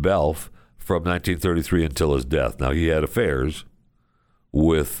Rocky Belf from 1933 until his death. Now, he had affairs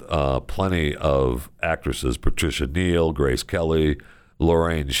with plenty of actresses: Patricia Neal, Grace Kelly,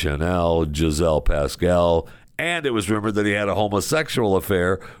 Lorraine Chanel, Giselle Pascal, and it was rumored that he had a homosexual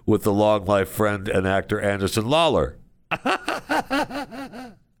affair with the long-life friend and actor Anderson Lawler.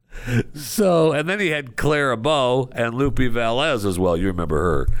 So, and then he had Clara Bow and Lupe Velez as well. You remember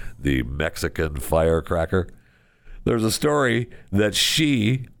her, the Mexican firecracker. There's a story that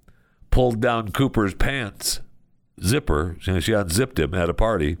she pulled down Cooper's pants zipper. She unzipped him at a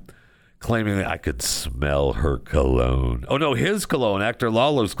party, claiming that I could smell her cologne. Oh, no, his cologne, actor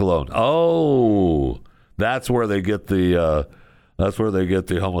Lawler's cologne. Oh, that's where they get the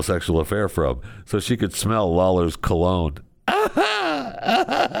homosexual affair from. So she could smell Lawler's cologne.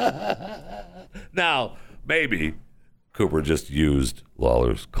 Now, maybe Cooper just used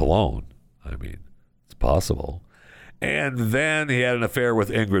Lawler's cologne. I mean, it's possible. And then he had an affair with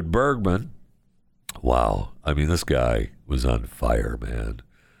Ingrid Bergman. Wow. I mean, this guy was on fire, man.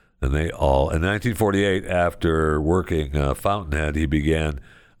 And in 1948, after working Fountainhead, he began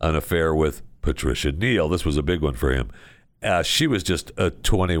an affair with Patricia Neal. This was a big one for him. She was just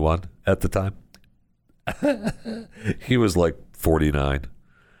 21 at the time. He was like 49.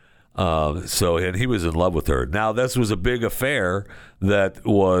 And he was in love with her. Now, this was a big affair that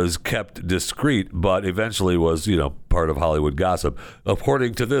was kept discreet, but eventually was, part of Hollywood gossip.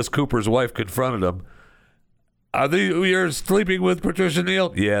 According to this, Cooper's wife confronted him. You're sleeping with Patricia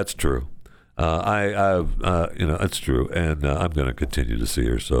Neal? Yeah, it's true. It's true, and I'm going to continue to see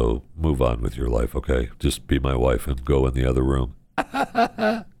her. So move on with your life, okay? Just be my wife and go in the other room.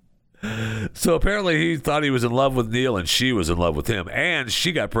 So apparently he thought he was in love with Neil and she was in love with him, and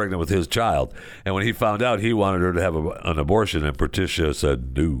she got pregnant with his child. And when he found out, he wanted her to have an abortion, and Patricia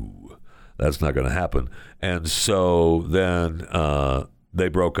said, no, that's not going to happen. And so then they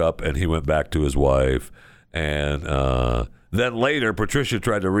broke up, and he went back to his wife. And then later, Patricia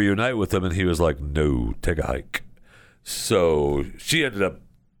tried to reunite with him, and he was like, no, take a hike. So she ended up,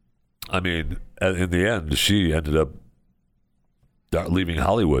 in the end, she ended up leaving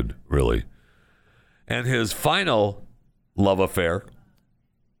Hollywood, really. And his final love affair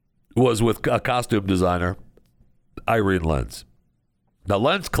was with a costume designer, Irene Lenz. Now,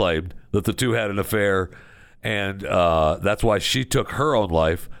 Lenz claimed that the two had an affair, and that's why she took her own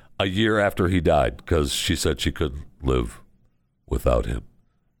life a year after he died, because she said she couldn't live without him.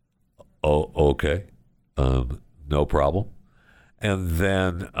 Oh, okay. No problem. And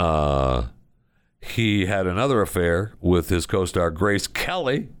then he had another affair with his co-star Grace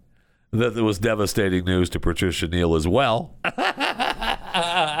Kelly that was devastating news to Patricia Neal as well.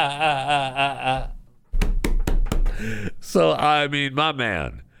 So, my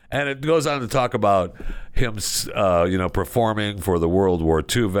man. And it goes on to talk about him, performing for the World War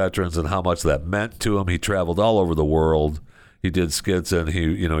II veterans and how much that meant to him. He traveled all over the world. He did skits, and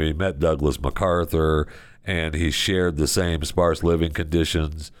he met Douglas MacArthur, and he shared the same sparse living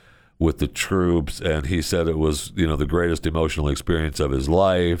conditions with the troops, and he said it was, the greatest emotional experience of his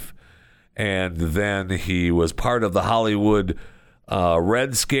life. And then he was part of the Hollywood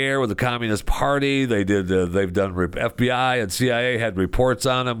Red Scare with the Communist Party. They've done FBI and CIA had reports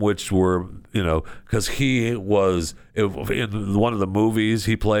on him, which were, because he was in one of the movies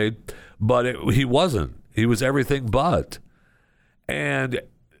he played, but he wasn't. He was everything but. And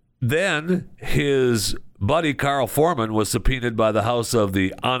then his buddy Carl Foreman was subpoenaed by the House of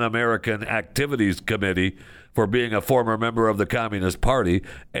the Un-American Activities Committee for being a former member of the Communist Party.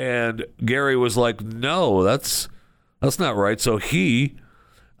 And Gary was like, no, that's not right. So he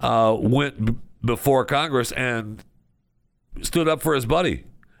went before Congress and stood up for his buddy.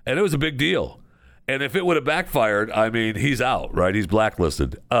 And it was a big deal. And if it would have backfired, he's out, right? He's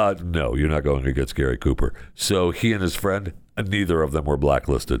blacklisted. No, you're not going against Gary Cooper. So he and his friend, neither of them were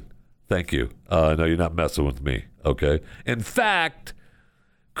blacklisted. Thank you. No, you're not messing with me, okay? In fact,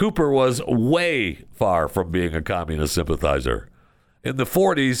 Cooper was way far from being a communist sympathizer. In the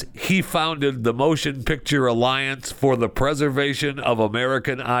 40s, he founded the Motion Picture Alliance for the Preservation of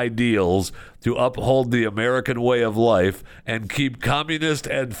American Ideals to uphold the American way of life and keep communist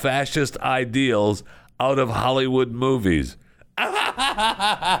and fascist ideals out of Hollywood movies.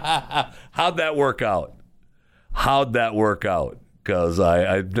 How'd that work out? Because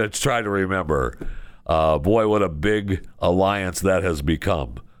I try to remember. Boy, what a big alliance that has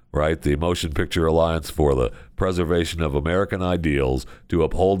become, right? The Motion Picture Alliance for the Preservation of American Ideals to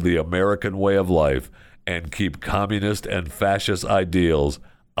uphold the American way of life and keep communist and fascist ideals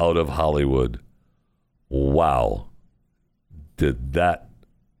out of Hollywood. Wow. Did that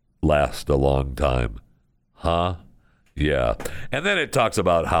last a long time? Huh? Yeah. And then it talks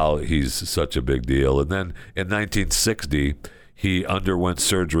about how he's such a big deal. And then in 1960, he underwent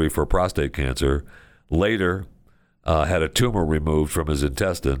surgery for prostate cancer. Later, had a tumor removed from his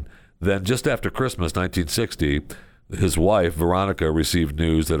intestine. Then just after Christmas 1960, his wife, Veronica, received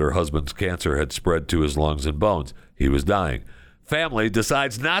news that her husband's cancer had spread to his lungs and bones. He was dying. Family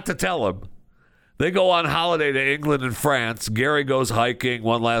decides not to tell him. They go on holiday to England and France. Gary goes hiking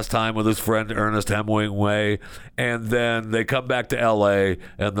one last time with his friend Ernest Hemingway. And then they come back to L.A.,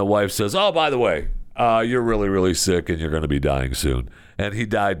 and the wife says, oh, by the way, you're really, really sick, and you're going to be dying soon. And he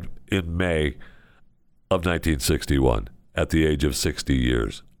died in May of 1961 at the age of 60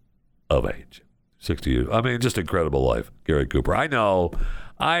 years of age. 60 years. Just incredible life, Gary Cooper. I know.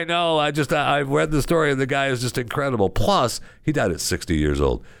 I've read the story, and the guy is just incredible. Plus, he died at 60 years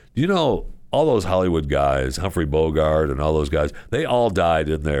old. All those Hollywood guys, Humphrey Bogart and all those guys, they all died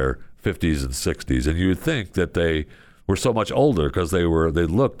in their 50s and 60s. And you would think that they were so much older because they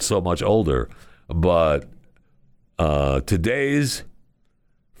looked so much older. But today's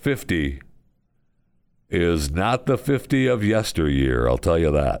 50 is not the 50 of yesteryear, I'll tell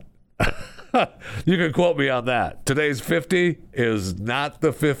you that. You can quote me on that. Today's 50 is not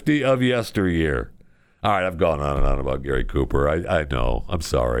the 50 of yesteryear. All right, I've gone on and on about Gary Cooper. I know. I'm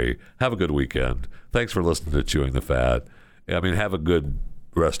sorry. Have a good weekend. Thanks for listening to Chewing the Fat. Have a good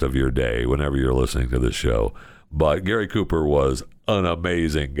rest of your day whenever you're listening to this show. But Gary Cooper was an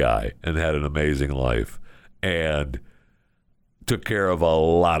amazing guy and had an amazing life and took care of a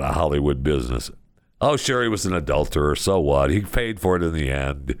lot of Hollywood business. Oh, sure, he was an adulterer. So what? He paid for it in the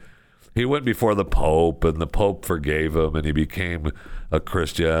end. He went before the Pope, and the Pope forgave him, and he became a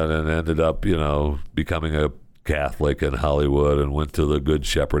Christian and ended up, becoming a Catholic in Hollywood and went to the Good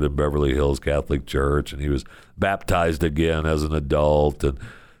Shepherd in Beverly Hills Catholic Church, and he was baptized again as an adult. And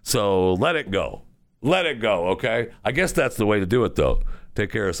so let it go. Let it go, okay? I guess that's the way to do it, though.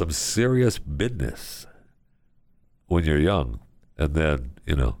 Take care of some serious business when you're young, and then,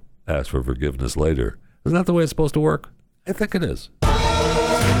 ask for forgiveness later. Isn't that the way it's supposed to work? I think it is.